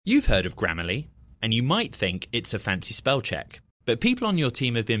You've heard of Grammarly, and you might think it's a fancy spell check, but people on your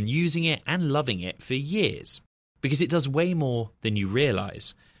team have been using it and loving it for years, because it does way more than you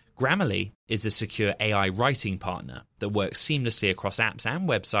realise. Grammarly is a secure AI writing partner that works seamlessly across apps and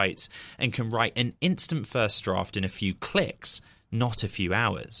websites and can write an instant first draft in a few clicks, not a few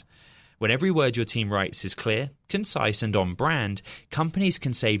hours. When every word your team writes is clear, concise and on brand, companies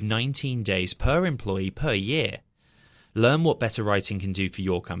can save 19 days per employee per year. Learn what better writing can do for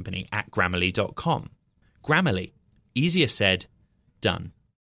your company at Grammarly.com. Grammarly. Easier said, done.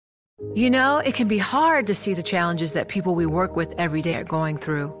 You know, it can be hard to see the challenges that people we work with every day are going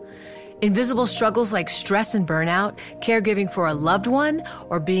through. Invisible struggles like stress and burnout, caregiving for a loved one,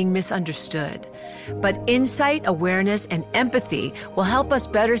 or being misunderstood. But insight, awareness, and empathy will help us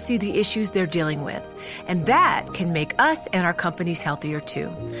better see the issues they're dealing with. And that can make us and our companies healthier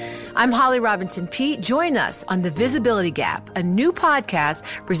too. I'm Holly Robinson Peete. Join us on The Visibility Gap, a new podcast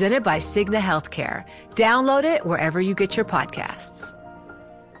presented by Cigna Healthcare. Download it wherever you get your podcasts.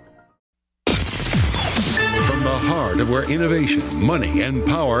 From the heart of where innovation, money, and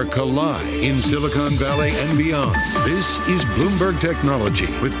power collide in Silicon Valley and beyond, this is Bloomberg Technology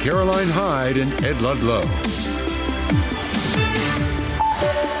with Caroline Hyde and Ed Ludlow.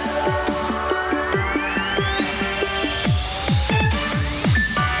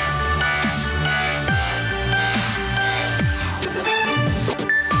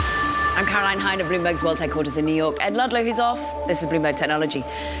 Caroline Hyde of Bloomberg's World Headquarters in New York. Ed Ludlow, who's off. This is Bloomberg Technology.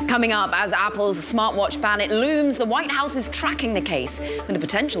 Coming up, as Apple's smartwatch ban, it looms, the White House is tracking the case with the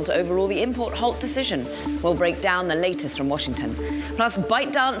potential to overrule the import halt decision. We'll break down the latest from Washington. Plus,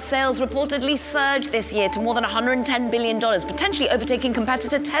 ByteDance sales reportedly surged this year to more than $110 billion, potentially overtaking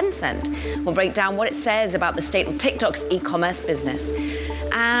competitor Tencent. We'll break down what it says about the state of TikTok's e-commerce business.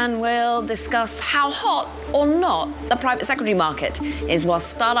 And we'll discuss how hot or not the private secondary market is, while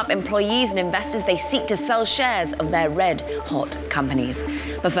startup employees and investors, they seek to sell shares of their red-hot companies.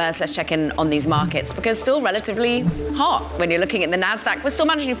 But first, let's check in on these markets, because still relatively hot. When you're looking at the NASDAQ, we're still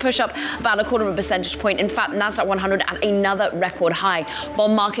managing to push up about 0.25 percentage point. In fact, NASDAQ 100 at another record high.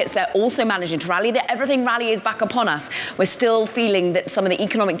 Bond markets, they're also managing to rally. The everything rally is back upon us. We're still feeling that some of the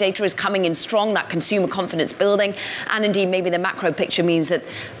economic data is coming in strong, that consumer confidence building, and indeed maybe the macro picture means that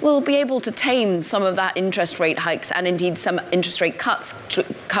we'll be able to tame some of that interest rate hikes and indeed some interest rate cuts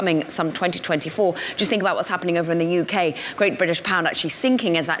coming some 2024. Just think about what's happening over in the UK. Great British pound actually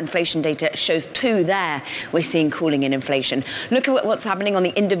sinking as that inflation data shows too there. We're seeing cooling in inflation. Look at what's happening on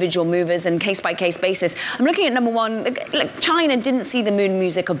the individual movers and case-by-case basis. I'm looking at number one. China didn't see the mood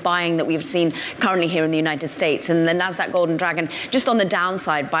music of buying that we've seen currently here in the United States. And the NASDAQ Golden Dragon just on the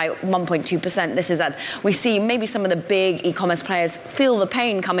downside by 1.2%. This is that we see maybe some of the big e-commerce players feel the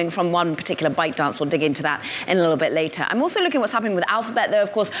pain coming from one particular ByteDance. We'll dig into that in a little bit later. I'm also looking at what's happening with Alphabet there.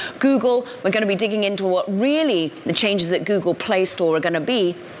 Of course, Google, we're going to be digging into what really the changes at Google Play Store are going to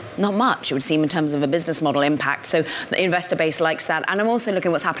be. Not much, it would seem, in terms of a business model impact. So the investor base likes that. And I'm also looking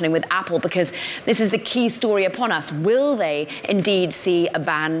at what's happening with Apple, because this is the key story upon us. Will they indeed see a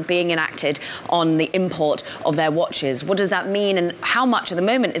ban being enacted on the import of their watches? What does that mean? And how much at the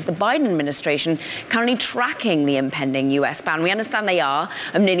moment is the Biden administration currently tracking the impending US ban? We understand they are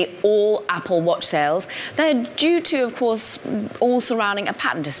of nearly all Apple Watch sales. They're due to, of course, all surrounding a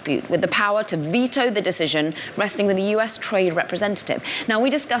patent dispute with the power to veto the decision resting with the US trade representative. Now, we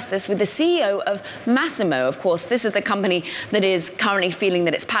discussed this with the CEO of Massimo. Of course, this is the company that is currently feeling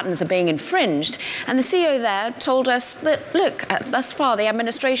that its patents are being infringed. And the CEO there told us that, look, thus far, the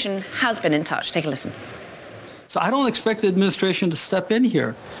administration has been in touch. Take a listen. So I don't expect the administration to step in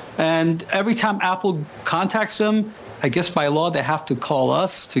here. And every time Apple contacts them, I guess by law, they have to call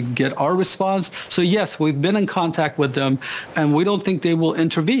us to get our response. So yes, we've been in contact with them, and we don't think they will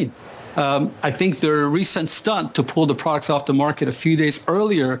intervene. I think their recent stunt to pull the products off the market a few days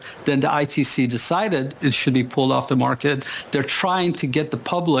earlier than the ITC decided it should be pulled off the market, they're trying to get the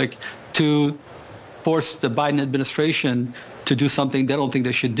public to force the Biden administration to do something they don't think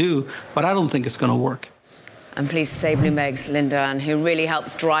they should do, but I don't think it's going to work. I'm pleased to say Bloomberg's Linda Ann, who really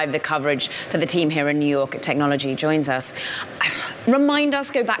helps drive the coverage for the team here in New York at Technology, joins us. Remind us,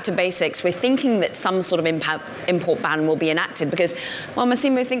 go back to basics. We're thinking that some sort of import ban will be enacted because, well,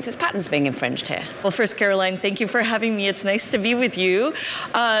 Massimo thinks his patent's being infringed here. Well, first, Caroline, thank you for having me. It's nice to be with you.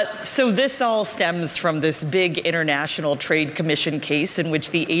 So this all stems from this big International Trade Commission case in which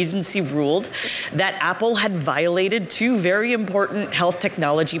the agency ruled that Apple had violated two very important health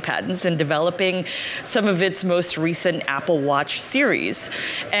technology patents in developing some of its most recent Apple Watch series.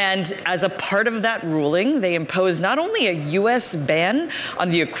 And as a part of that ruling, they imposed not only a U.S. ban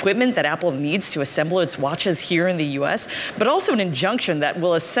on the equipment that Apple needs to assemble its watches here in the U.S., but also an injunction that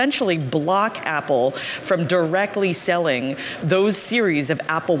will essentially block Apple from directly selling those series of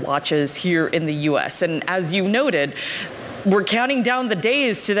Apple Watches here in the U.S. And as you noted, we're counting down the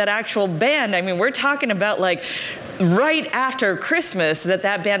days to that actual ban. I mean, we're talking about like right after Christmas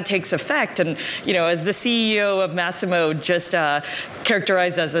that ban takes effect. And, you know, as the CEO of Massimo just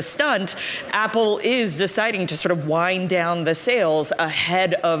characterized as a stunt, Apple is deciding to sort of wind down the sales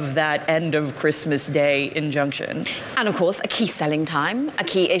ahead of that end of Christmas Day injunction. And of course, a key selling time, a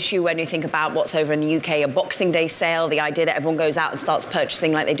key issue when you think about what's over in the UK, a Boxing Day sale, the idea that everyone goes out and starts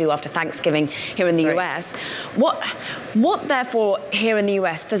purchasing like they do after Thanksgiving here in the US. What therefore here in the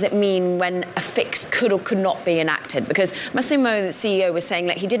US does it mean when a fix could or could not be enacted? Because Massimo, the CEO, was saying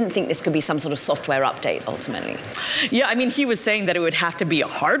that he didn't think this could be some sort of software update ultimately. Yeah, I mean, he was saying that it would have to be a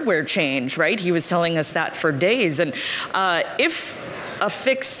hardware change, right? He was telling us that for days. And if a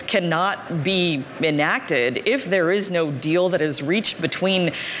fix cannot be enacted, if there is no deal that is reached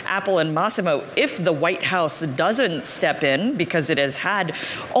between Apple and Massimo, if the White House doesn't step in because it has had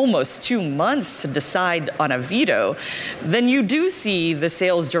almost 2 months to decide on a veto, then you do see the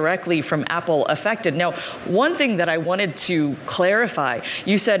sales directly from Apple affected. Now, one thing that I wanted to clarify,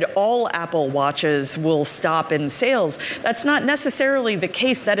 you said all Apple watches will stop in sales. That's not necessarily the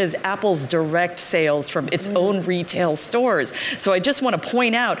case. That is Apple's direct sales from its own retail stores. So I just want to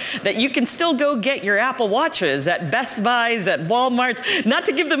point out that you can still go get your Apple Watches at Best Buys, at Walmart's, not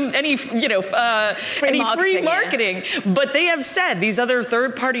to give them any, free marketing, but they have said, these other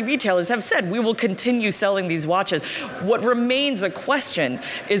third-party retailers have said, we will continue selling these watches. What remains a question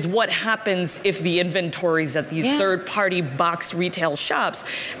is what happens if the inventories at these third-party box retail shops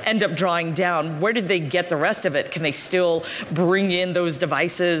end up drawing down. Where did they get the rest of it? Can they still bring in those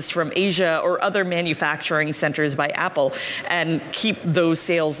devices from Asia or other manufacturing centers by Apple and keep those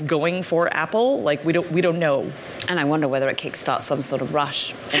sales going for Apple? Like, we don't know. And I wonder whether it kickstarts some sort of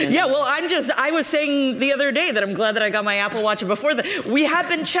rush. Yeah, well, I was saying the other day that I'm glad that I got my Apple Watch before that. We have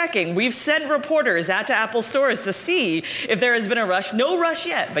been checking. We've sent reporters out to Apple stores to see if there has been a rush. No rush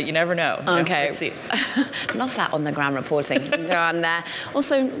yet, but you never know. Okay. Let's see. Love that on the ground reporting. Go on there.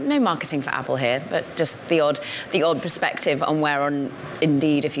 Also, no marketing for Apple here, but just the odd perspective on where on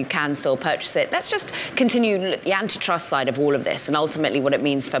indeed, if you can still purchase it. Let's just continue the antitrust side of all of this and ultimately what it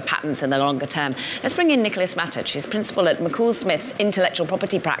means for patents in the longer term. Let's bring in Nicholas Mattich. He's principal at McCool Smith's intellectual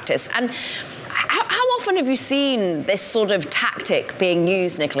property practice. And how often have you seen this sort of tactic being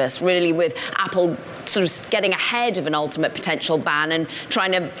used, Nicholas, really with Apple sort of getting ahead of an ultimate potential ban and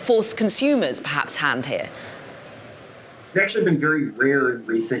trying to force consumers perhaps hand here? It's actually been very rare in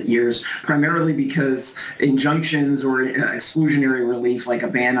recent years, primarily because injunctions or exclusionary relief like a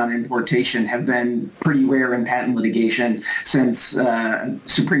ban on importation have been pretty rare in patent litigation since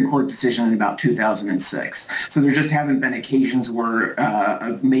Supreme Court decision in about 2006. So there just haven't been occasions where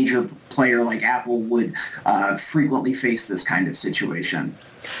a major player like Apple would frequently face this kind of situation.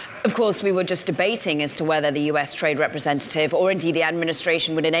 Of course, we were just debating as to whether the US trade representative or indeed the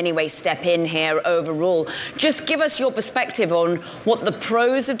administration would in any way step in here overall. Just give us your perspective on what the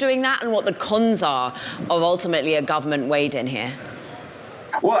pros of doing that and what the cons are of ultimately a government weighed in here.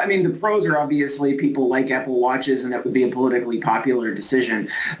 Well, I mean, the pros are obviously people like Apple Watches, and that would be a politically popular decision.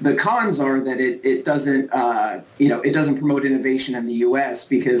 The cons are that it doesn't, it doesn't promote innovation in the U.S.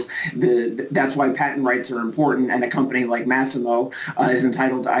 because that's why patent rights are important, and a company like Massimo is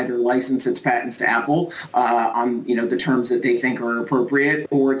entitled to either license its patents to Apple on, the terms that they think are appropriate,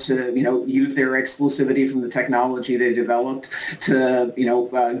 or to, use their exclusivity from the technology they developed to,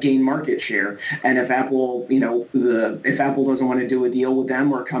 gain market share. And if Apple, if Apple doesn't want to do a deal with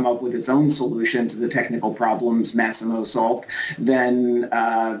them or come up with its own solution to the technical problems Massimo solved, then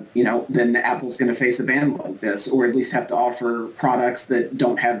then Apple's going to face a ban like this, or at least have to offer products that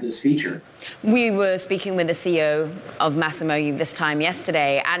don't have this feature. We were speaking with the CEO of Massimo this time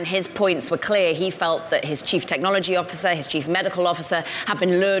yesterday, and his points were clear. He felt that his chief technology officer, his chief medical officer had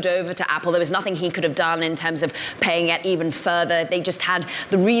been lured over to Apple. There was nothing he could have done in terms of paying it even further. They just had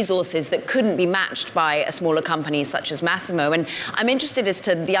the resources that couldn't be matched by a smaller company such as Massimo. And I'm interested as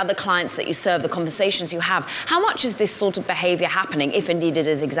to the other clients that you serve, the conversations you have. How much is this sort of behavior happening, if indeed it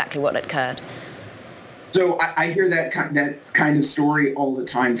is exactly what occurred? So I hear that kind of story all the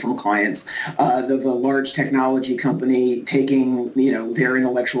time from clients of a large technology company taking, their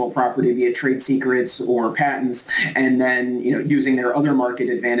intellectual property via trade secrets or patents, and then, using their other market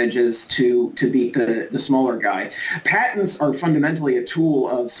advantages to beat the smaller guy. Patents are fundamentally a tool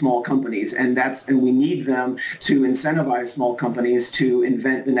of small companies, and we need them to incentivize small companies to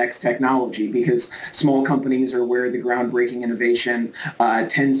invent the next technology, because small companies are where the groundbreaking innovation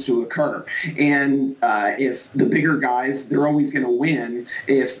tends to occur. And if the bigger guys, they're always going to win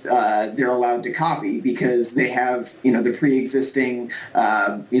if they're allowed to copy, because they have, the pre-existing,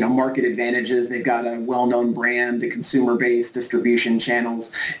 market advantages. They've got a well-known brand, a consumer base, distribution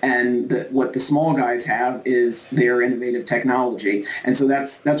channels, and what the small guys have is their innovative technology. And so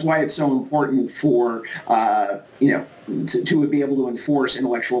that's why it's so important for, to be able to enforce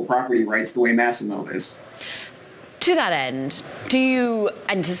intellectual property rights the way Massimo is. To that end, do you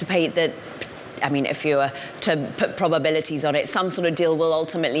anticipate that, if you were to put probabilities on it, some sort of deal will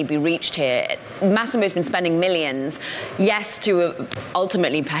ultimately be reached here? Massimo's been spending millions, yes, to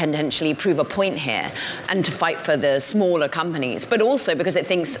ultimately potentially prove a point here and to fight for the smaller companies, but also because it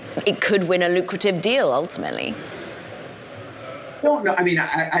thinks it could win a lucrative deal ultimately. Well, no,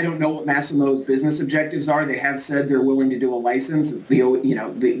 I don't know what Massimo's business objectives are. They have said they're willing to do a license.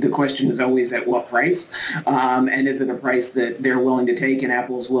 The question is always at what price, and is it a price that they're willing to take and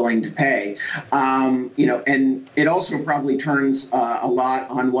Apple's willing to pay? And it also probably turns a lot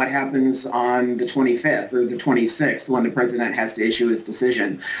on what happens on the 25th or the 26th when the president has to issue his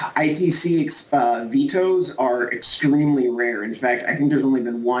decision. ITC vetoes are extremely rare. In fact, I think there's only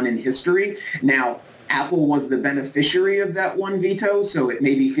been one in history. Now, Apple was the beneficiary of that one veto, so it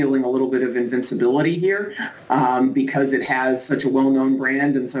may be feeling a little bit of invincibility here because it has such a well-known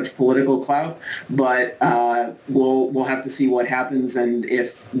brand and such political clout. But we'll have to see what happens, and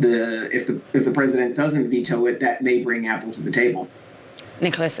if the president doesn't veto it, that may bring Apple to the table.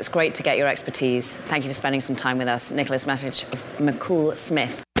 Nicholas, it's great to get your expertise. Thank you for spending some time with us. Nicholas Matich of McCool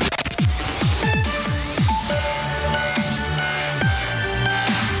Smith.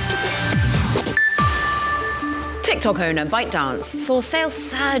 TikTok owner ByteDance saw sales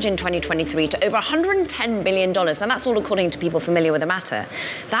surge in 2023 to over $110 billion. Now, that's all according to people familiar with the matter.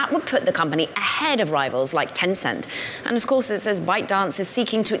 That would put the company ahead of rivals like Tencent. And of course, it says ByteDance is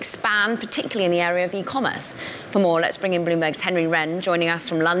seeking to expand, particularly in the area of e-commerce. For more, let's bring in Bloomberg's Henry Wren joining us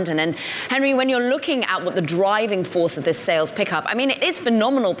from London. And Henry, when you're looking at what the driving force of this sales pickup, it is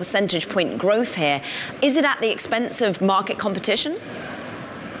phenomenal percentage point growth here. Is it at the expense of market competition?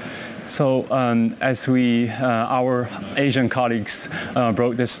 So as our Asian colleagues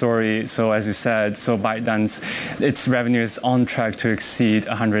broke this story, so as you said, so ByteDance, its revenue is on track to exceed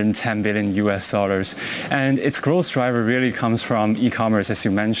 $110 billion US. And its growth driver really comes from e-commerce, as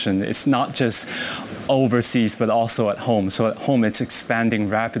you mentioned. It's not just overseas, but also at home. So at home, it's expanding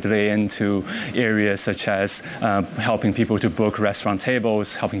rapidly into areas such as helping people to book restaurant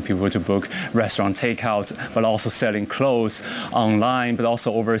tables, helping people to book restaurant takeouts, but also selling clothes online, but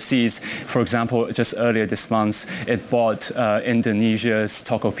also overseas. For example, just earlier this month, it bought Indonesia's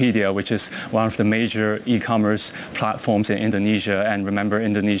Tokopedia, which is one of the major e-commerce platforms in Indonesia. And remember,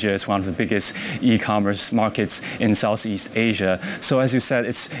 Indonesia is one of the biggest e-commerce markets in Southeast Asia. So as you said,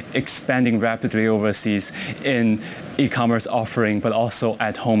 it's expanding rapidly overseas in e-commerce offering, but also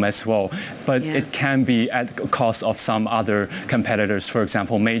at home as well. But it can be at the cost of some other competitors. For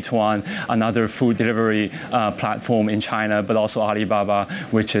example, Meituan, another food delivery platform in China, but also Alibaba,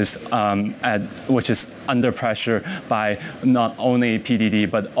 which is under pressure by not only PDD,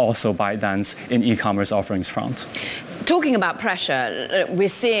 but also ByteDance in e-commerce offerings front. Talking about pressure, we're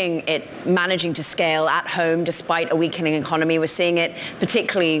seeing it managing to scale at home despite a weakening economy. We're seeing it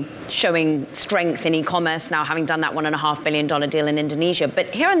particularly showing strength in e-commerce now, having done that $1.5 billion deal in Indonesia. But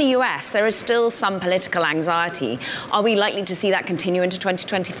here in the US, there is still some political anxiety. Are we likely to see that continue into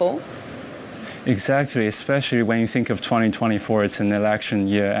 2024? Exactly, especially when you think of 2024, it's an election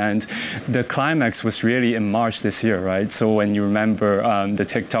year, and the climax was really in March this year, right? So when you remember the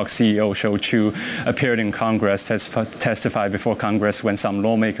TikTok CEO, Shou Chew, appeared in Congress, testified before Congress when some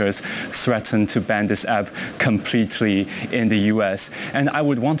lawmakers threatened to ban this app completely in the US. And I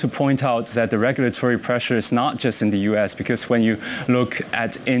would want to point out that the regulatory pressure is not just in the US, because when you look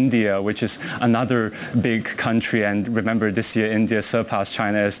at India, which is another big country, and remember this year India surpassed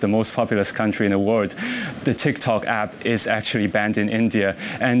China as the most populous country in the world, the TikTok app is actually banned in India.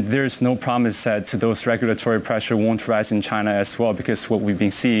 And there's no promise that those regulatory pressure won't rise in China as well, because what we've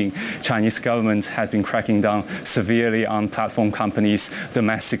been seeing, Chinese government has been cracking down severely on platform companies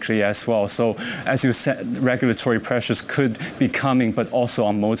domestically as well. So as you said, regulatory pressures could be coming, but also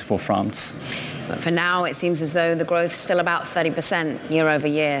on multiple fronts. But for now, it seems as though the growth is still about 30% year over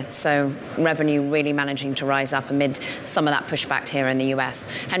year. So revenue really managing to rise up amid some of that pushback here in the US.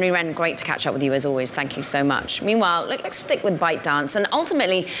 Henry Wren, great to catch up with you as always. Thank you so much. Meanwhile, let's stick with ByteDance and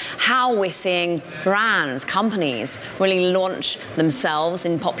ultimately how we're seeing brands, companies really launch themselves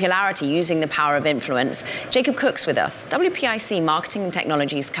in popularity using the power of influence. Jacob Cook's with us, WPIC Marketing and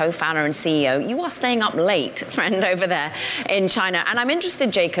Technologies co-founder and CEO. You are staying up late, friend, over there in China. And I'm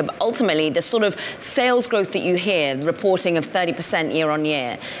interested, Jacob, ultimately the sort of sales growth that you hear, reporting of 30% year on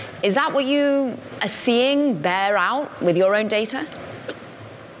year, is that what you are seeing bear out with your own data?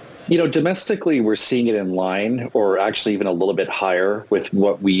 You know, domestically, we're seeing it in line or actually even a little bit higher with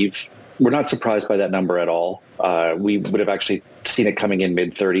what we're not surprised by that number at all. We would have actually seen it coming in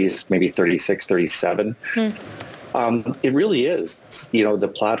mid-30s, maybe 36, 37. It really is, you know, the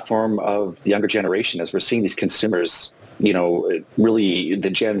platform of the younger generation as we're seeing these consumers, you know, really the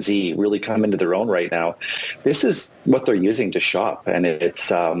Gen Z really come into their own right now. This is what they're using to shop. And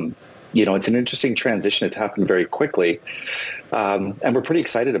it's, you know, it's an interesting transition. It's happened very quickly. And we're pretty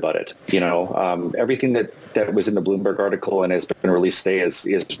excited about it. You know, everything that was in the Bloomberg article and has been released today is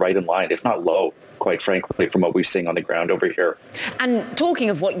right in line, if not low, quite frankly, from what we're seeing on the ground over here. And talking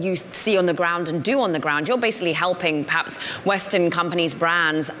of what you see on the ground and do on the ground, you're basically helping perhaps Western companies,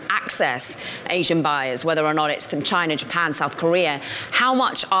 brands access Asian buyers, whether or not it's in China, Japan, South Korea. How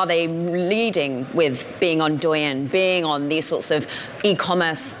much are they leading with being on Douyin, being on these sorts of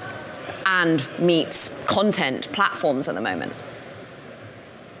e-commerce and meets content platforms at the moment?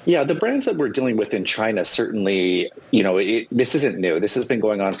 Yeah, the brands that we're dealing with in China, certainly, you know, this isn't new. This has been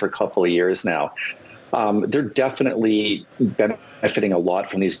going on for a couple of years now. They're definitely benefiting a lot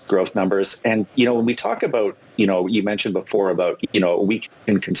from these growth numbers. And, you know, when we talk about, you know, you mentioned before about, you know, a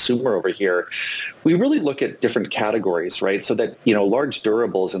weakened consumer over here, we really look at different categories, right? So that, you know, large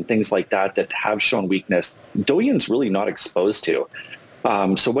durables and things like that have shown weakness, Douyin's really not exposed to.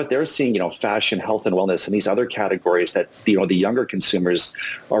 So what they're seeing, you know, fashion, health and wellness and these other categories that, you know, the younger consumers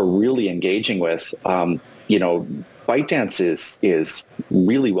are really engaging with, you know, ByteDance is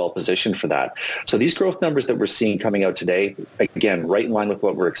really well positioned for that. So these growth numbers that we're seeing coming out today, again, right in line with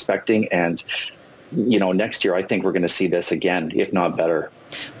what we're expecting. And, you know, next year, I think we're going to see this again, if not better.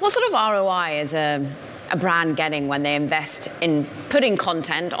 What sort of ROI is a brand getting when they invest in putting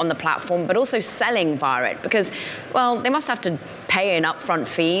content on the platform, but also selling via it? Because, well, they must have to pay an upfront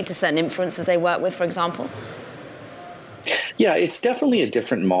fee to certain influencers they work with, for example. Yeah, it's definitely a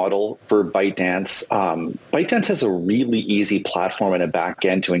different model for ByteDance. ByteDance has a really easy platform and a back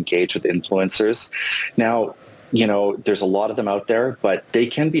end to engage with influencers. Now, you know, there's a lot of them out there, but they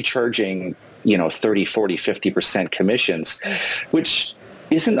can be charging, you know, 30, 40, 50% commissions, which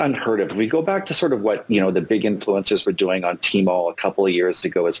isn't unheard of. We go back to sort of what, you know, the big influencers were doing on Tmall a couple of years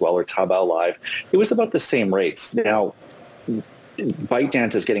ago as well, or Taobao Live. It was about the same rates. Now,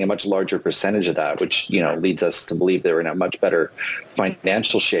 ByteDance is getting a much larger percentage of that, which, you know, leads us to believe they're in a much better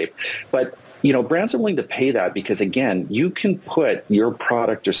financial shape. But, you know, brands are willing to pay that because, again, you can put your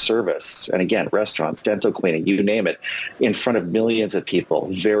product or service, and again, restaurants, dental cleaning, you name it, in front of millions of people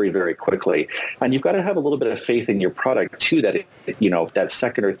very, very quickly. And you've got to have a little bit of faith in your product, too, that, you know, that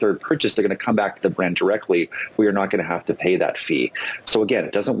second or third purchase, they're going to come back to the brand directly where you're not going to have to pay that fee. So, again,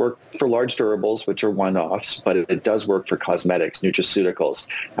 it doesn't work for large durables, which are one-offs, but it does work for cosmetics, nutraceuticals,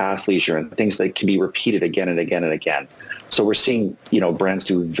 athleisure, and things that can be repeated again and again and again. So we're seeing, you know, brands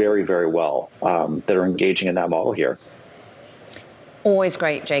do very, very well that are engaging in that model here. Always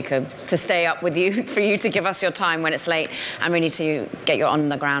great, Jacob, to stay up with you, for you to give us your time when it's late, and really to get your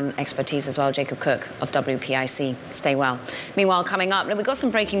on-the-ground expertise as well. Jacob Cook of WPIC. Stay well. Meanwhile, coming up, we've got some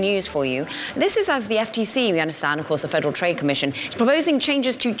breaking news for you. This is as the FTC, we understand, of course, the Federal Trade Commission, is proposing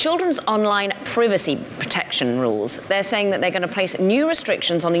changes to children's online privacy protection rules. They're saying that they're going to place new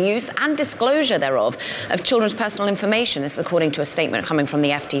restrictions on the use and disclosure thereof of children's personal information. This is according to a statement coming from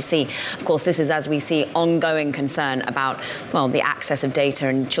the FTC. Of course, this is as we see ongoing concern about, well, the access of data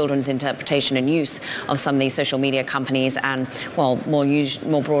and children's interpretation and use of some of these social media companies and, well,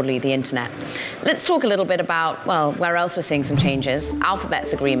 more broadly, the internet. Let's talk a little bit about, well, where else we're seeing some changes.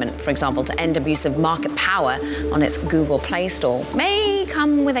 Alphabet's agreement, for example, to end abuse of market power on its Google Play Store may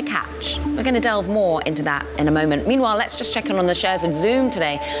come with a catch. We're going to delve more into that in a moment. Meanwhile, let's just check in on the shares of Zoom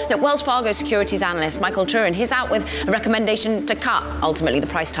today. That Wells Fargo securities analyst Michael Turin, he's out with a recommendation to cut, ultimately, the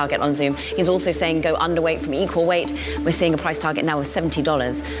price target on Zoom. He's also saying go underweight from equal weight. We're seeing a price target now with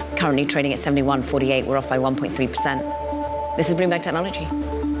 $70, currently trading at $71.48. We're off by 1.3%. This is Bloomberg Technology.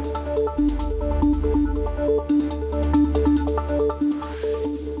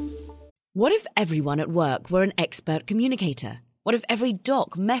 What if everyone at work were an expert communicator? What if every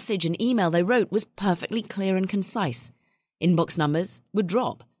doc, message and email they wrote was perfectly clear and concise? Inbox numbers would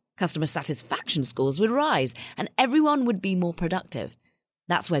drop, customer satisfaction scores would rise, and everyone would be more productive.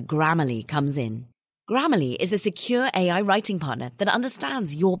 That's where Grammarly comes in. Grammarly is a secure AI writing partner that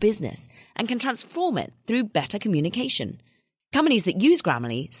understands your business and can transform it through better communication. Companies that use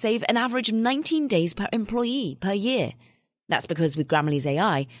Grammarly save an average of 19 days per employee per year. That's because with Grammarly's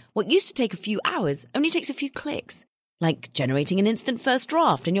AI, what used to take a few hours only takes a few clicks, like generating an instant first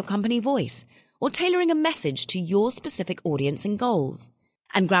draft in your company voice or tailoring a message to your specific audience and goals.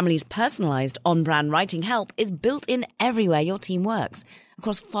 And Grammarly's personalized on-brand writing help is built in everywhere your team works,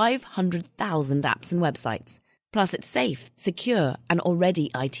 across 500,000 apps and websites. Plus, it's safe, secure, and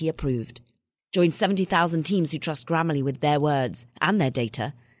already IT approved. Join 70,000 teams who trust Grammarly with their words and their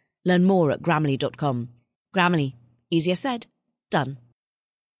data. Learn more at Grammarly.com. Grammarly. Easier said, done.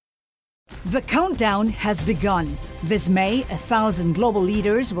 The countdown has begun. This May, 1,000 global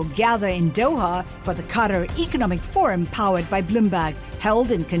leaders will gather in Doha for the Qatar Economic Forum powered by Bloomberg,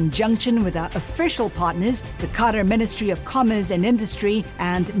 held in conjunction with our official partners, the Qatar Ministry of Commerce and Industry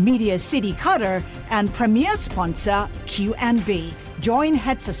and Media City Qatar, and premier sponsor QNB. Join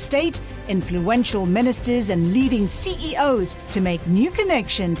heads of state, influential ministers, and leading CEOs to make new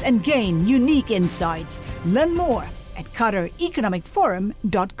connections and gain unique insights. Learn more at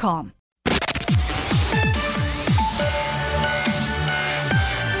QatarEconomicForum.com.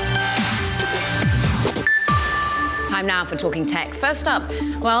 Time now for Talking Tech. First up,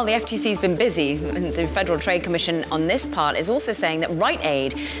 well, the FTC's been busy. The Federal Trade Commission on this part is also saying that Rite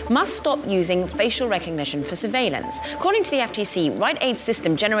Aid must stop using facial recognition for surveillance. According to the FTC, Rite Aid's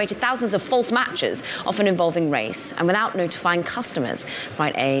system generated thousands of false matches, often involving race, and without notifying customers.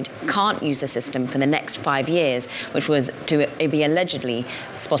 Rite Aid can't use the system for the next 5 years, which was to be allegedly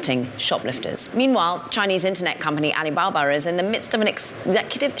spotting shoplifters. Meanwhile, Chinese internet company Alibaba is in the midst of an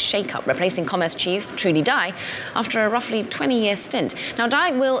executive shakeup, replacing Commerce Chief Trudy Dai after a roughly 20-year stint. Now,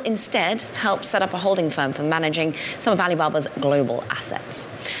 Dai will instead help set up a holding firm for managing some of Alibaba's global assets.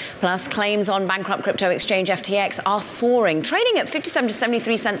 Plus, claims on bankrupt crypto exchange FTX are soaring, trading at 57 to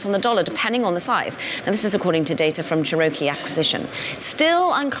 73 cents on the dollar, depending on the size. Now, this is according to data from Cherokee Acquisition.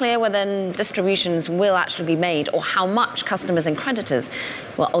 Still unclear whether distributions will actually be made or how much customers and creditors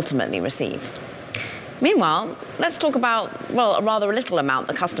will ultimately receive. Meanwhile, let's talk about, well, a rather little amount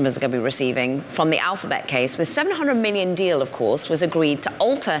the customers are going to be receiving from the Alphabet case. The $700 million deal, of course, was agreed to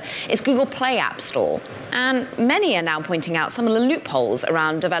alter its Google Play App Store. And many are now pointing out some of the loopholes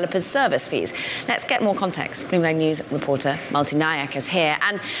around developers' service fees. Let's get more context. Bloomberg News reporter Malti Nayak is here.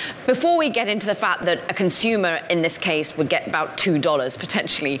 And before we get into the fact that a consumer in this case would get about $2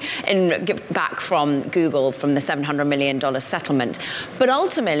 potentially back from Google from the $700 million settlement. But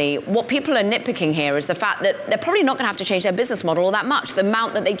ultimately, what people are nitpicking here is the fact that they're probably not going to have to change their business model all that much, the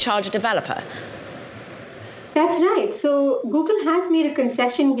amount that they charge a developer. That's right. So Google has made a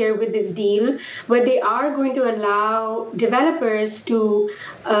concession here with this deal where they are going to allow developers to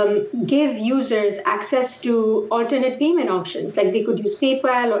give users access to alternate payment options, like they could use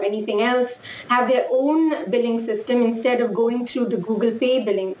PayPal or anything else, have their own billing system instead of going through the Google Play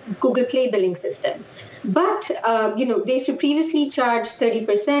billing system. But, they used to previously charge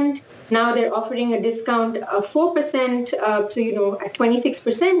 30%. Now they're offering a discount of 4%. At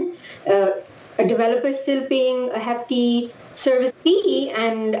 26%, a developer is still paying a hefty service fee,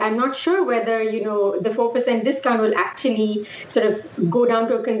 and I'm not sure whether, the 4% discount will actually sort of go down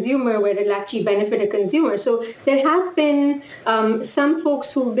to a consumer where it'll actually benefit a consumer. So there have been some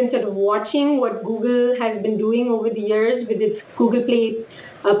folks who've been sort of watching what Google has been doing over the years with its Google Play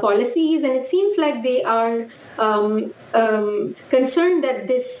policies, and it seems like they are concerned that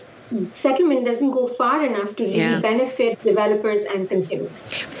this settlement doesn't go far enough to really benefit developers and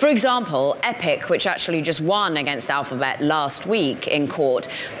consumers. For example, Epic, which actually just won against Alphabet last week in court,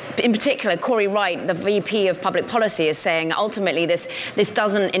 in particular, Corey Wright, the VP of Public Policy, is saying ultimately this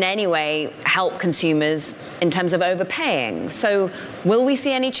doesn't in any way help consumers in terms of overpaying. So will we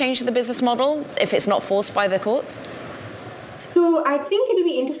see any change to the business model if it's not forced by the courts? So I think it'll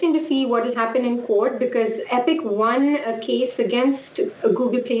be interesting to see what will happen in court, because Epic won a case against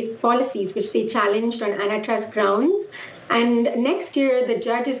Google Play's policies, which they challenged on antitrust grounds. And next year, the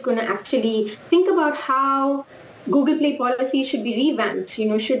judge is going to actually think about how Google Play policies should be revamped.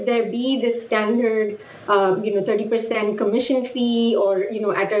 Should there be this standard, 30% commission fee, or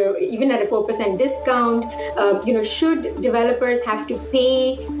even at a 4% discount? Should developers have to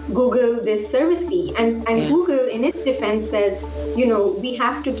pay Google this service fee? And Google, in its defense, says, we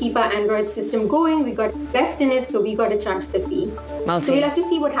have to keep our Android system going. We got to invest in it, so we got to charge the fee. So we'll have to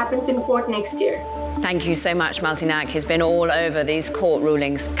see what happens in court next year. Thank you so much, Maltinac, who's been all over these court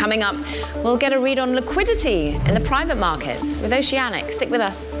rulings. Coming up, we'll get a read on liquidity in the private markets with Oceanic. Stick with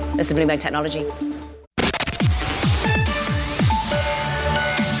us. This is Bloomberg Technology.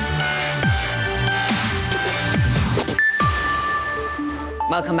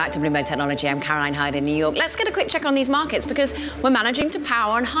 Welcome back to Bloomberg Technology. I'm Caroline Hyde in New York. Let's get a quick check on these markets because we're managing to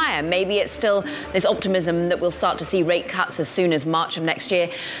power on higher. Maybe it's still this optimism that we'll start to see rate cuts as soon as March of next year.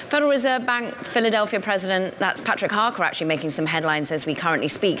 Federal Reserve Bank Philadelphia President, that's Patrick Harker, actually making some headlines as we currently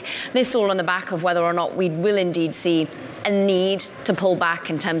speak. This all on the back of whether or not we will indeed see a need to pull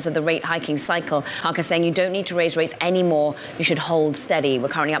back in terms of the rate hiking cycle. Harker saying you don't need to raise rates anymore. You should hold steady. We're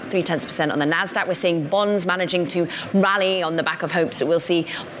currently up 0.3% on the NASDAQ. We're seeing bonds managing to rally on the back of hopes that we'll see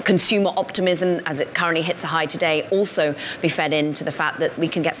consumer optimism as it currently hits a high today also be fed into the fact that we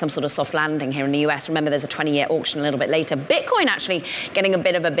can get some sort of soft landing here in the US. Remember, there's a 20-year auction a little bit later. Bitcoin actually getting a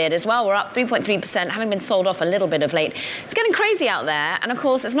bit of a bid as well. We're up 3.3%, having been sold off a little bit of late. It's getting crazy out there. And of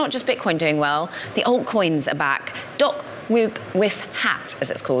course, it's not just Bitcoin doing well. The altcoins are back. With hat,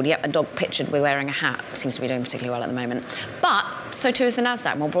 as it's called. Yep, a dog pictured with wearing a hat seems to be doing particularly well at the moment. But so too is the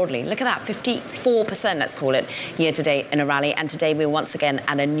NASDAQ more broadly. Look at that, 54%, let's call it, year to date in a rally. And today we're once again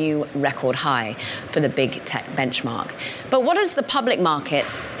at a new record high for the big tech benchmark. But what does the public market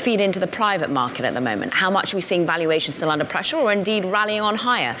feed into the private market at the moment? How much are we seeing valuations still under pressure or indeed rallying on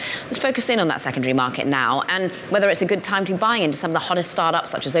higher? Let's focus in on that secondary market now and whether it's a good time to buy into some of the hottest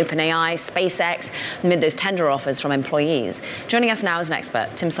startups such as OpenAI, SpaceX, amid those tender offers from employees. Joining us now is an expert,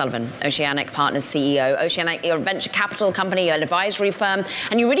 Tim Sullivan, Oceanic Partners CEO. Oceanic, you're a venture capital company, you're an advisory firm,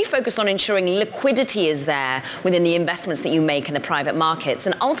 and you really focus on ensuring liquidity is there within the investments that you make in the private markets.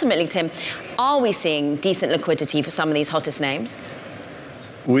 And ultimately, Tim, are we seeing decent liquidity for some of these hottest names?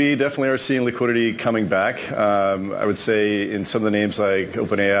 We definitely are seeing liquidity coming back. I would say in some of the names like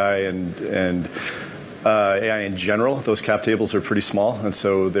OpenAI and AI in general, those cap tables are pretty small, and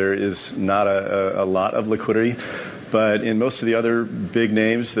so there is not a lot of liquidity. But in most of the other big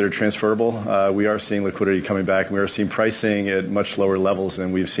names that are transferable, we are seeing liquidity coming back, and we are seeing pricing at much lower levels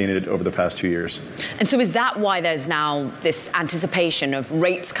than we've seen it over the past 2 years. And so is that why there's now this anticipation of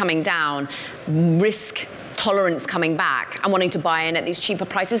rates coming down, risk tolerance coming back, and wanting to buy in at these cheaper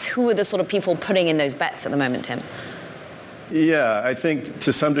prices? Who are the sort of people putting in those bets at the moment, Tim? Yeah, I think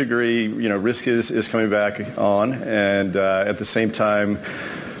to some degree, risk is coming back on, and at the same time,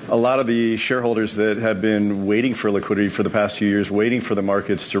 a lot of the shareholders that have been waiting for liquidity for the past 2 years, waiting for the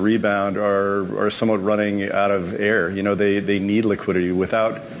markets to rebound, are somewhat running out of air. They need liquidity.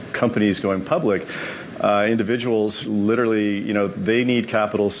 Without companies going public, individuals literally, they need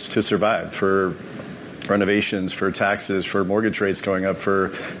capitals to survive for renovations, for taxes, for mortgage rates going up,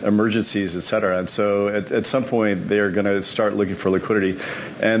 for emergencies, et cetera. And so at some point, they are going to start looking for liquidity.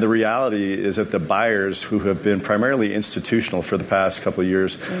 And the reality is that the buyers, who have been primarily institutional for the past couple of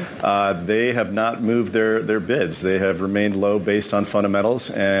years, they have not moved their bids. They have remained low based on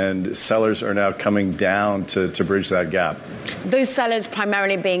fundamentals, and sellers are now coming down to bridge that gap. Those sellers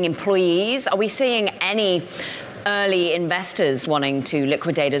primarily being employees. Are we seeing any early investors wanting to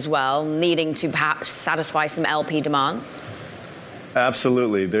liquidate as well, needing to perhaps satisfy some LP demands?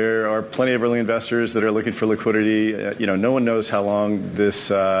 Absolutely. There are plenty of early investors that are looking for liquidity. No one knows how long this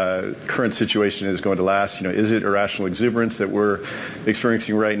current situation is going to last. Is it irrational exuberance that we're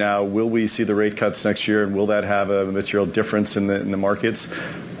experiencing right now? Will we see the rate cuts next year, and will that have a material difference in the markets?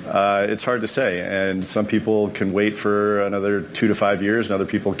 It's hard to say, and some people can wait for another 2 to 5 years, and other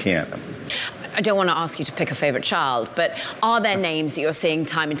people can't. I don't want to ask you to pick a favorite child, but are there names that you're seeing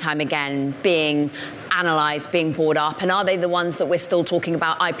time and time again being analyzed, being bought up, and are they the ones that we're still talking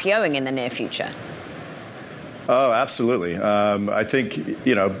about IPOing in the near future? Oh, absolutely. I think,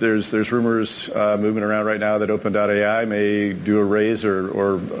 there's rumors moving around right now that OpenAI may do a raise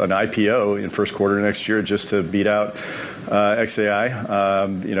or an IPO in first quarter next year just to beat out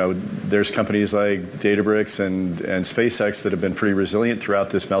XAI. There's companies like Databricks and SpaceX that have been pretty resilient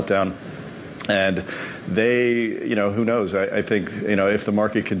throughout this meltdown. And they, who knows? I think, if the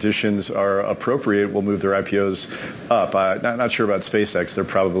market conditions are appropriate, we'll move their IPOs up. Not sure about SpaceX. They're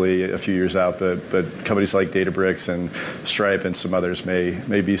probably a few years out, but companies like Databricks and Stripe and some others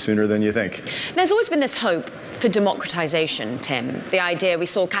may be sooner than you think. There's always been this hope for democratization, Tim. The idea, we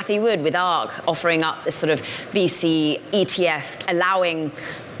saw Cathie Wood with ARK offering up this sort of VC ETF, allowing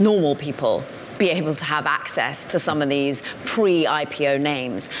normal people be able to have access to some of these pre-IPO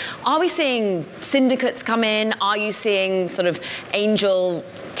names. Are we seeing syndicates come in? Are you seeing sort of angel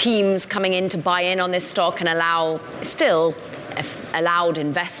teams coming in to buy in on this stock and allowed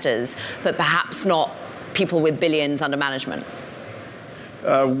investors, but perhaps not people with billions under management?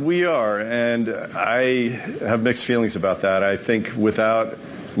 We are, and I have mixed feelings about that. I think without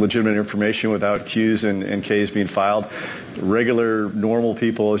legitimate information, without Qs and Ks being filed, regular, normal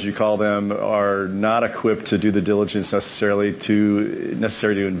people, as you call them, are not equipped to do the diligence necessary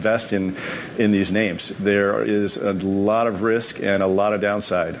to invest in these names. There is a lot of risk and a lot of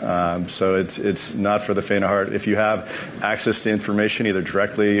downside. So it's not for the faint of heart. If you have access to information, either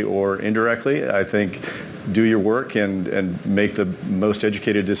directly or indirectly, I think do your work and make the most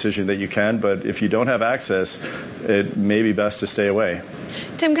educated decision that you can. But if you don't have access, it may be best to stay away.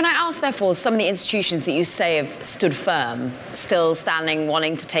 Tim, can I ask, therefore, some of the institutions that you say have stood firm, still standing,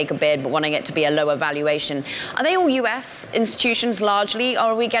 wanting to take a bid, but wanting it to be a lower valuation, are they all US institutions largely, or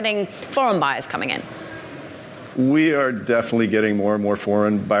are we getting foreign buyers coming in? We are definitely getting more and more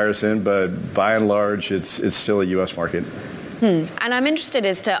foreign buyers in, but by and large, it's still a US market. And I'm interested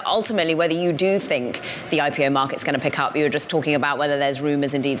as to ultimately whether you do think the IPO market's going to pick up. You were just talking about whether there's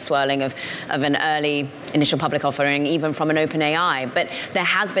rumors indeed swirling of an early initial public offering, even from an OpenAI. But there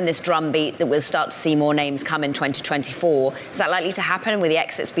has been this drumbeat that we'll start to see more names come in 2024. Is that likely to happen? Will the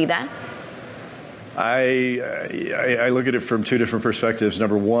exits be there? I look at it from two different perspectives.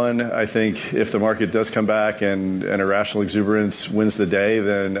 Number one, I think if the market does come back and irrational exuberance wins the day,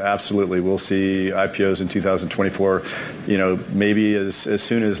 then absolutely we'll see IPOs in 2024, maybe as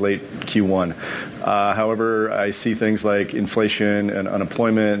soon as late Q1. However, I see things like inflation and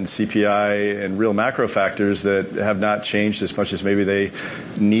unemployment and CPI and real macro factors that have not changed as much as maybe they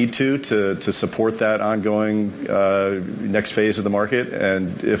need to support that ongoing next phase of the market.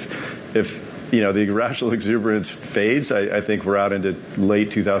 And if the irrational exuberance fades, I think we're out into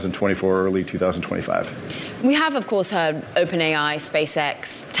late 2024, early 2025. We have, of course, heard OpenAI,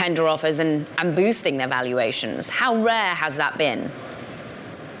 SpaceX tender offers and boosting their valuations. How rare has that been?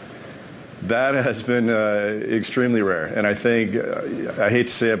 That has been extremely rare. And I think, I hate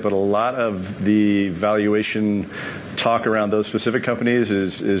to say it, but a lot of the valuation talk around those specific companies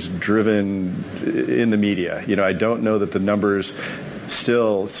is driven in the media. I don't know that the numbers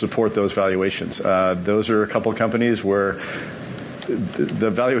still support those valuations. Those are a couple of companies where the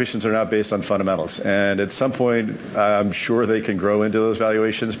valuations are not based on fundamentals. And at some point, I'm sure they can grow into those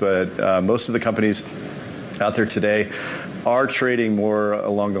valuations, but most of the companies out there today are trading more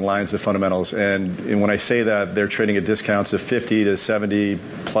along the lines of fundamentals. And when I say that, they're trading at discounts of 50 to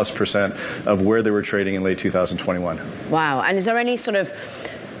 70+% of where they were trading in late 2021. Wow. And is there any sort of,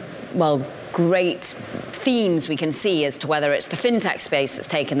 great themes we can see as to whether it's the fintech space that's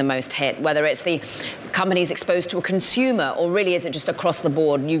taken the most hit, whether it's the companies exposed to a consumer, or really is it just across the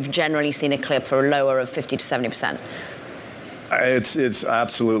board? You've generally seen a clip or a lower of 50 to 70%. It's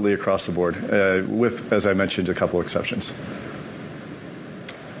absolutely across the board, with, as I mentioned, a couple exceptions.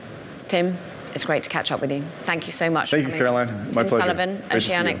 Tim, it's great to catch up with you. Thank you so much. Thank you, Caroline. My Tim pleasure. Sullivan,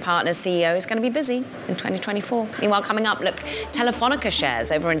 Oceanic Partners CEO, is going to be busy in 2024. Meanwhile, coming up, look, Telefonica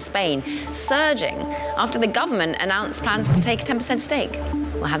shares over in Spain surging after the government announced plans to take a 10% stake.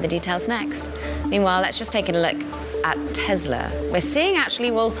 We'll have the details next. Meanwhile, let's just take a look at Tesla. We're seeing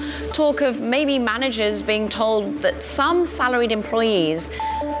talk of maybe managers being told that some salaried employees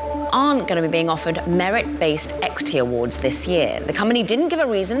aren't going to be being offered merit-based equity awards this year. The company didn't give a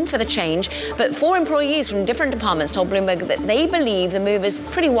reason for the change, but 4 employees from different departments told Bloomberg that they believe the move is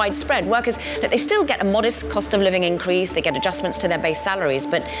pretty widespread. Workers, they still get a modest cost of living increase, they get adjustments to their base salaries,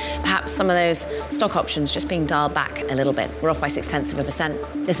 but perhaps some of those stock options just being dialed back a little bit. We're off by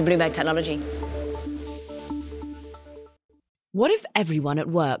 0.6%. This is Bloomberg Technology. What if everyone at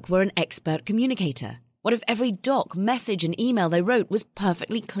work were an expert communicator? What if every doc, message and email they wrote was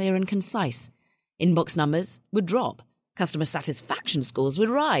perfectly clear and concise? Inbox numbers would drop, customer satisfaction scores would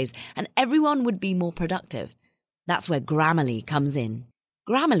rise, and everyone would be more productive. That's where Grammarly comes in.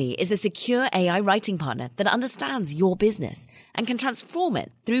 Grammarly is a secure AI writing partner that understands your business and can transform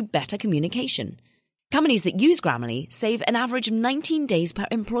it through better communication. Companies that use Grammarly save an average of 19 days per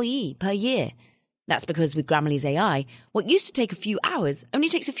employee per year. That's because with Grammarly's AI, what used to take a few hours only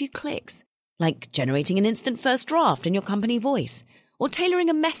takes a few clicks. Like generating an instant first draft in your company voice, or tailoring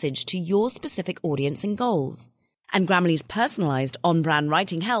a message to your specific audience and goals. And Grammarly's personalized on-brand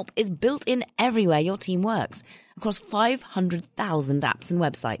writing help is built in everywhere your team works, across 500,000 apps and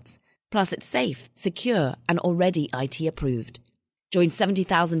websites. Plus, it's safe, secure, and already IT approved. Join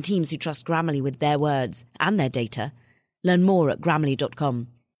 70,000 teams who trust Grammarly with their words and their data. Learn more at Grammarly.com.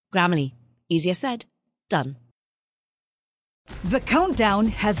 Grammarly. Easier said, done. The countdown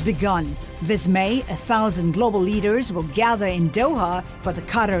has begun. This May, 1,000 global leaders will gather in Doha for the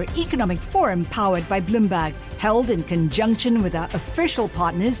Qatar Economic Forum powered by Bloomberg, held in conjunction with our official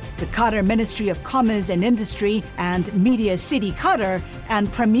partners, the Qatar Ministry of Commerce and Industry and Media City Qatar,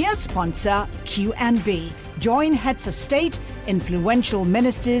 and premier sponsor QNB. Join heads of state, influential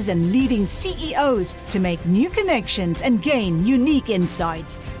ministers and leading CEOs to make new connections and gain unique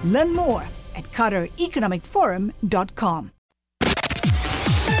insights. Learn more at QatarEconomicForum.com.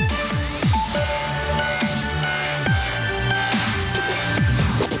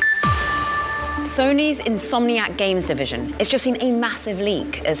 Sony's Insomniac Games division has just seen a massive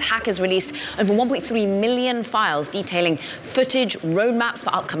leak as hackers released over 1.3 million files detailing footage, roadmaps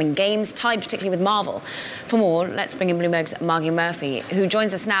for upcoming games tied particularly with Marvel. For more, let's bring in Bloomberg's Margie Murphy, who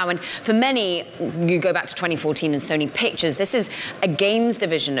joins us now. And for many, you go back to 2014 and Sony Pictures. This is a games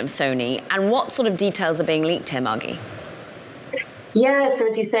division of Sony. And what sort of details are being leaked here, Margie? Yeah, so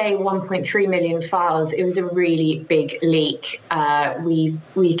as you say, 1.3 million files. It was a really big leak.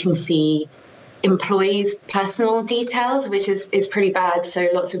 We can see employees' personal details, which is pretty bad. So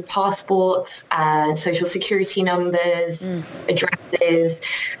lots of passports, social security numbers, addresses,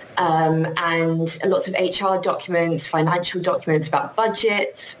 and lots of HR documents, financial documents about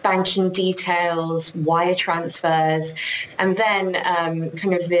budgets, banking details, wire transfers, and then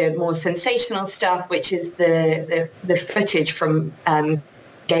kind of the more sensational stuff, which is the footage from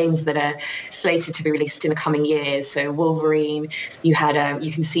games that are slated to be released in the coming years. So Wolverine, you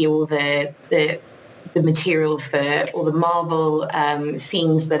can see all the material for all the Marvel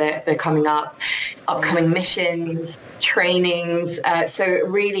scenes that are coming up, upcoming missions, trainings. So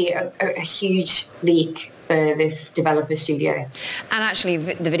really a huge leak for this developer studio. And actually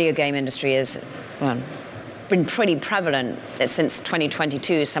the video game industry is, been pretty prevalent since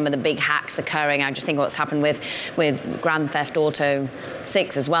 2022. Some of the big hacks occurring. I just think what's happened with Grand Theft Auto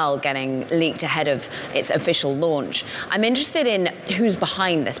 6 as well, getting leaked ahead of its official launch. I'm interested in who's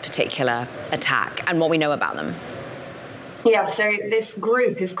behind this particular attack and what we know about them. Yeah, so this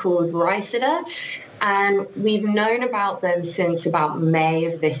group is called Rysida, and we've known about them since about May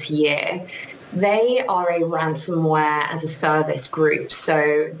of this year. They are a ransomware as a service group.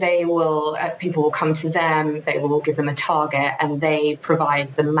 So they will, people will come to them, they will give them a target, and they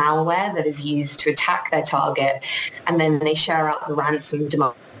provide the malware that is used to attack their target. And then they share out the ransom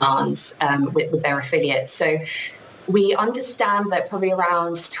demands with their affiliates. So we understand that probably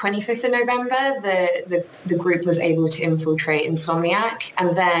around 25th of November, the group was able to infiltrate Insomniac.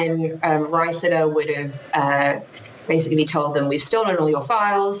 And then Rysida would have basically told them, we've stolen all your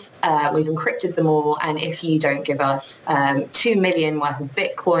files, we've encrypted them all, and if you don't give us 2 million worth of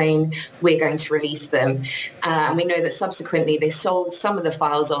Bitcoin, we're going to release them. And we know that subsequently they sold some of the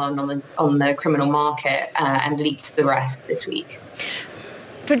files on the criminal market and leaked the rest this week.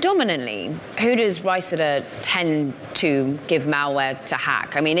 Predominantly, who does Rysida tend to give malware to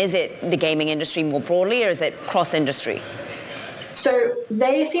hack? I mean, is it the gaming industry more broadly, or is it cross-industry? So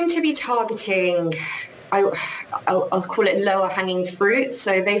they seem to be targeting, I'll call it lower hanging fruit.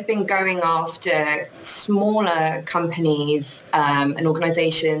 So they've been going after smaller companies and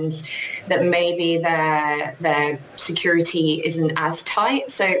organizations that maybe their security isn't as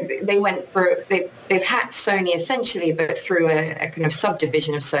tight. So they went for, they've hacked Sony essentially, but through a kind of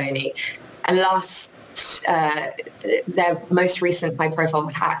subdivision of Sony. And their most recent high profile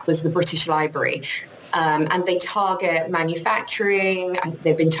hack was the British Library. And they target manufacturing,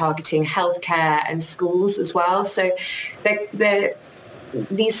 they've been targeting healthcare and schools as well. So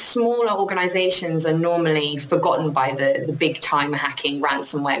these smaller organizations are normally forgotten by the big time hacking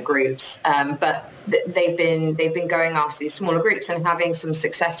ransomware groups. But they've been going after these smaller groups and having some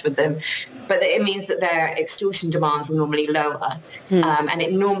success with them. But it means that their extortion demands are normally lower. And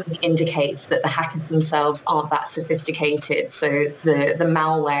it normally indicates that the hackers themselves aren't that sophisticated. So the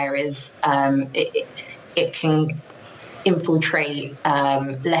malware is, it can infiltrate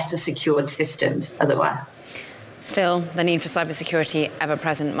lesser secured systems, as it were. Still, the need for cybersecurity ever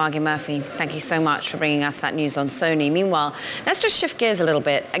present. Margie Murphy, thank you so much for bringing us that news on Sony. Meanwhile, let's just shift gears a little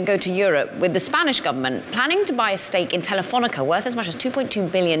bit and go to Europe, with the Spanish government planning to buy a stake in Telefonica worth as much as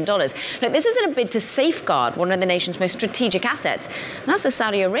 $2.2 billion. Look, this is in a bid to safeguard one of the nation's most strategic assets. And that's as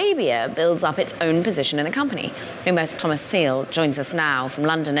Saudi Arabia builds up its own position in the company. Bloomberg's Thomas Seal joins us now from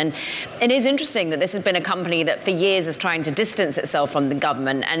London. And it is interesting that this has been a company that for years is trying to distance itself from the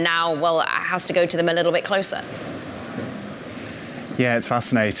government and now, well, has to go to them a little bit closer. Yeah, it's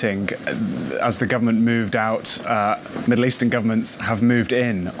fascinating. As the government moved out, Middle Eastern governments have moved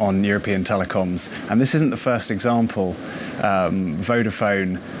in on European telecoms. And this isn't the first example.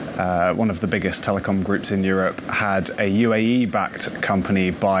 Vodafone one of the biggest telecom groups in Europe, had a UAE-backed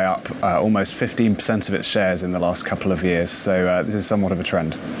company buy up almost 15% of its shares in the last couple of years. So this is somewhat of a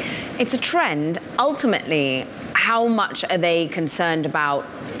trend. It's a trend. Ultimately, how much are they concerned about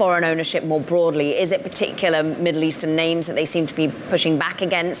foreign ownership more broadly? Is it particular Middle Eastern names that they seem to be pushing back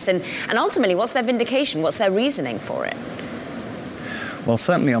against? And ultimately, what's their vindication? What's their reasoning for it? Well,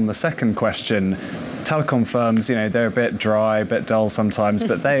 certainly on the second question, telecom firms, they're a bit dry, a bit dull sometimes,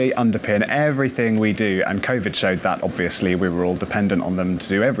 but they underpin everything we do. And COVID showed that, obviously. We were all dependent on them to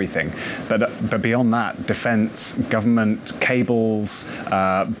do everything. But beyond that, defense, government, cables,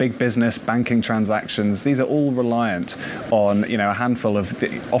 big business, banking transactions, these are all reliant on, a handful of,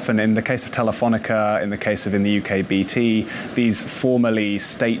 often in the case of Telefonica, in the case of in the UK BT, these formerly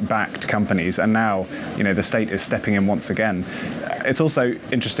state-backed companies. And now, the state is stepping in once again. It's also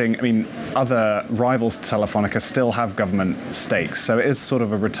interesting, other rivals to Telefonica still have government stakes, so it is sort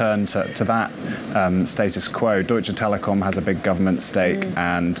of a return to that status quo. Deutsche Telekom has a big government stake,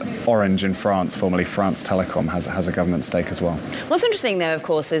 and Orange in France, formerly France Telecom, has a government stake as well. What's interesting, though, of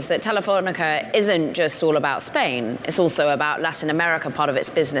course, is that Telefonica isn't just all about Spain. It's also about Latin America, part of its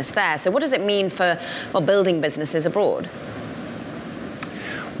business there. So what does it mean for building businesses abroad?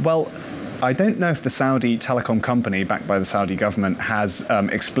 Well, I don't know if the Saudi telecom company, backed by the Saudi government, has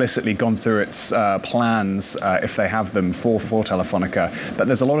explicitly gone through its plans, if they have them, for Telefonica. But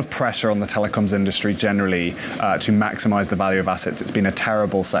there's a lot of pressure on the telecoms industry generally to maximize the value of assets. It's been a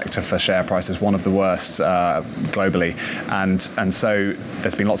terrible sector for share prices, one of the worst globally. And so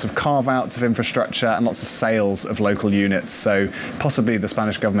there's been lots of carve-outs of infrastructure and lots of sales of local units. So possibly the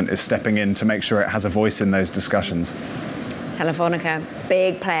Spanish government is stepping in to make sure it has a voice in those discussions. Telefonica,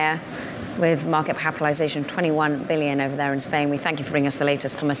 big player, with market capitalization 21 billion over there in Spain. We thank you for bringing us the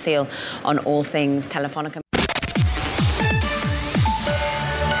latest. Thomas Seal on all things Telefonica.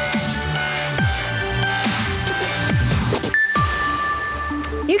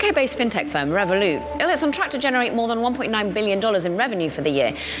 UK-based fintech firm Revolut, it's on track to generate more than $1.9 billion in revenue for the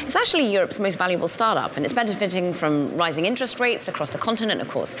year. It's actually Europe's most valuable startup, and it's benefiting from rising interest rates across the continent, of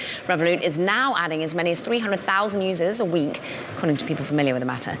course. Revolut is now adding as many as 300,000 users a week, according to people familiar with the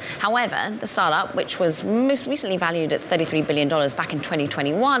matter. However, the startup, which was most recently valued at $33 billion back in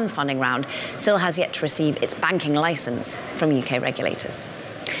 2021 funding round, still has yet to receive its banking license from UK regulators.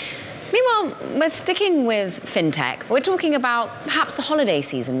 Meanwhile, we're sticking with fintech. We're talking about perhaps the holiday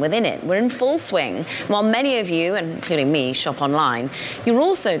season within it. We're in full swing. While many of you, including me, shop online, you're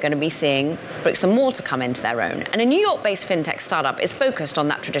also going to be seeing bricks and mortar come into their own. And a New York-based fintech startup is focused on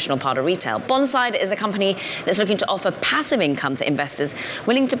that traditional part of retail. Bondside is a company that's looking to offer passive income to investors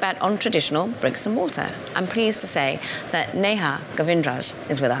willing to bet on traditional bricks and mortar. I'm pleased to say that Neha Govindraj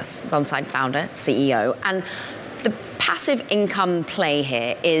is with us, Bondside founder, CEO, and the passive income play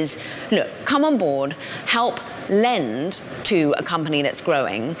here is, look, come on board, help lend to a company that's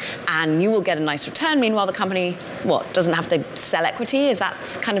growing, and you will get a nice return. Meanwhile, the company, doesn't have to sell equity? Is that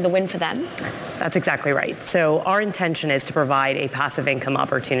kind of the win for them? That's exactly right. So our intention is to provide a passive income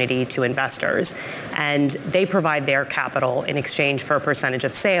opportunity to investors, and they provide their capital in exchange for a percentage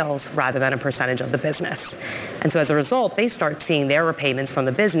of sales rather than a percentage of the business. And so as a result, they start seeing their repayments from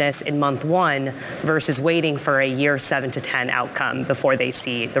the business in month one versus waiting for a year 7 to 10 outcome before they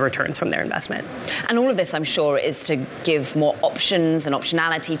see the returns from their investment. And all of this, I'm sure, is to give more options and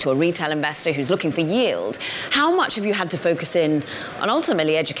optionality to a retail investor who's looking for yield. How much have you had to focus in on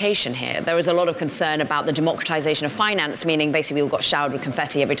ultimately education here? There is a lot of concern about the democratization of finance, meaning basically we all got showered with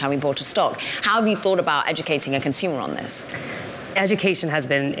confetti every time we bought a stock. How have you thought about educating a consumer on this? Education has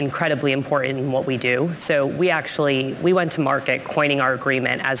been incredibly important in what we do. So we went to market coining our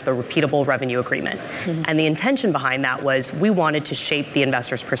agreement as the repeatable revenue agreement. Mm-hmm. And the intention behind that was we wanted to shape the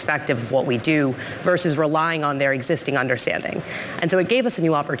investor's perspective of what we do versus relying on their existing understanding. And so it gave us a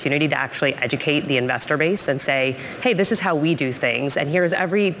new opportunity to actually educate the investor base and say, hey, this is how we do things, and here's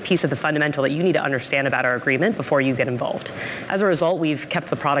every piece of the fundamental that you need to understand about our agreement before you get involved. As a result, we've kept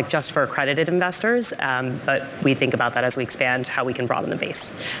the product just for accredited investors, but we think about that as we expand how we can broaden the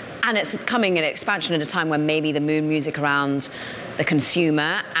base. And it's coming in expansion at a time when maybe the mood music around the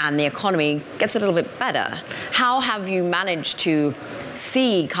consumer and the economy gets a little bit better. How have you managed to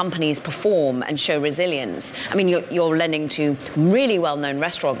see companies perform and show resilience? I mean, you're lending to really well-known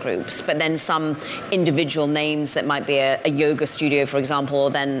restaurant groups, but then some individual names that might be a yoga studio, for example, or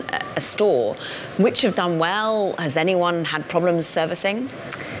then a store. Which have done well? Has anyone had problems servicing?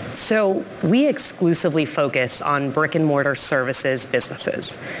 So we exclusively focus on brick and mortar services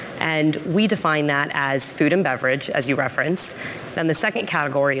businesses. And we define that as food and beverage, as you referenced, Then the second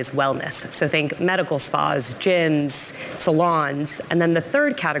category is wellness. So think medical spas, gyms, salons. And then the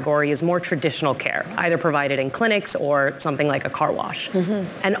third category is more traditional care, either provided in clinics or something like a car wash.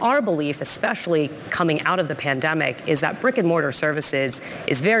 And our belief, especially coming out of the pandemic, is that brick and mortar services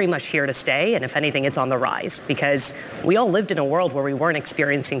is very much here to stay. And if anything, it's on the rise, because we all lived in a world where we weren't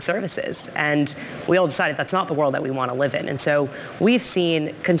experiencing services. And we all decided that's not the world that we want to live in. And so we've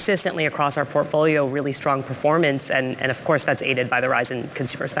seen consistently across our portfolio really strong performance. And of course, that's aided by the rise in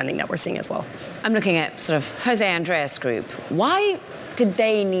consumer spending that we're seeing as well. I'm looking at sort of Jose Andres Group. Why did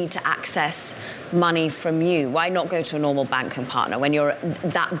they need to access money from you? Why not go to a normal banking partner when you're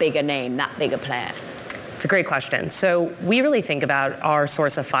that big a name, that big a player? It's a great question. So we really think about our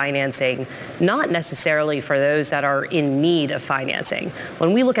source of financing not necessarily for those that are in need of financing.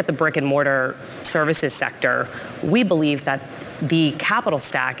 When we look at the brick and mortar services sector, we believe that the capital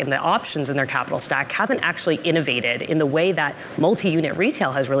stack and the options in their capital stack haven't actually innovated in the way that multi-unit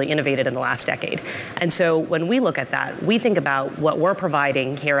retail has really innovated in the last decade. And so when we look at that, we think about what we're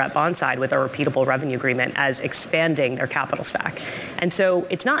providing here at Bondside with our repeatable revenue agreement as expanding their capital stack. And so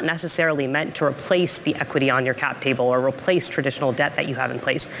it's not necessarily meant to replace the equity on your cap table or replace traditional debt that you have in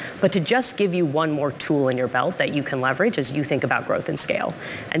place, but to just give you one more tool in your belt that you can leverage as you think about growth and scale.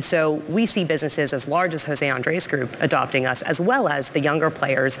 And so we see businesses as large as Jose Andres Group adopting us, as well as the younger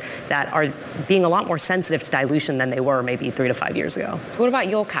players that are being a lot more sensitive to dilution than they were maybe 3 to 5 years ago. What about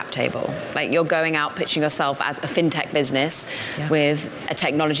your cap table? Like, you're going out pitching yourself as a fintech business with a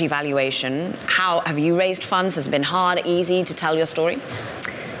technology valuation. How have you raised funds? Has it been hard, easy to tell your story?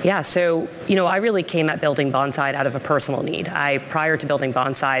 Yeah, so, I really came at building Bondside out of a personal need. Prior to building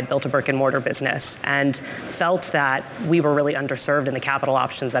Bondside, built a brick and mortar business and felt that we were really underserved in the capital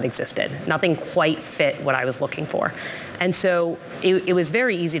options that existed. Nothing quite fit what I was looking for. And so it was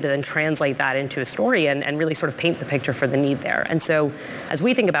very easy to then translate that into a story and really sort of paint the picture for the need there. And so as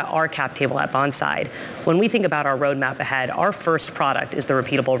we think about our cap table at Bondside, when we think about our roadmap ahead, our first product is the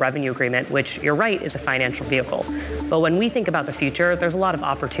repeatable revenue agreement, which, you're right, is a financial vehicle. But when we think about the future, there's a lot of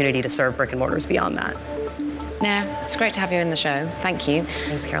opportunity to serve brick and mortars beyond that. Naya, it's great to have you in the show. Thank you.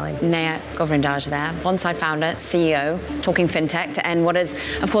 Thanks, Caroline. Naya Govindage there, Bondside founder, CEO, talking fintech to end what is,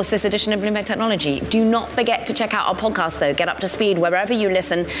 of course, this edition of Bloomberg Technology. Do not forget to check out our podcast, though. Get up to speed wherever you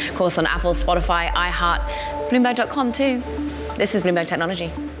listen, of course, on Apple, Spotify, iHeart, Bloomberg.com too. This is Bloomberg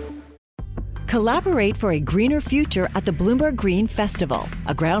Technology. Collaborate for a greener future at the Bloomberg Green Festival,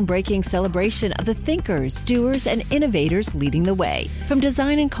 a groundbreaking celebration of the thinkers, doers, and innovators leading the way. From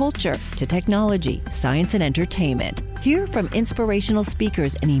design and culture to technology, science, and entertainment. Hear from inspirational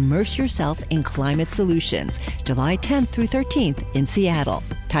speakers and immerse yourself in climate solutions. July 10th through 13th in Seattle.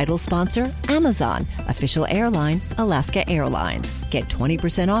 Title sponsor, Amazon. Official airline, Alaska Airlines. Get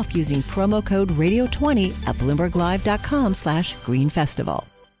 20% off using promo code radio20 at BloombergLive.com/Green Festival.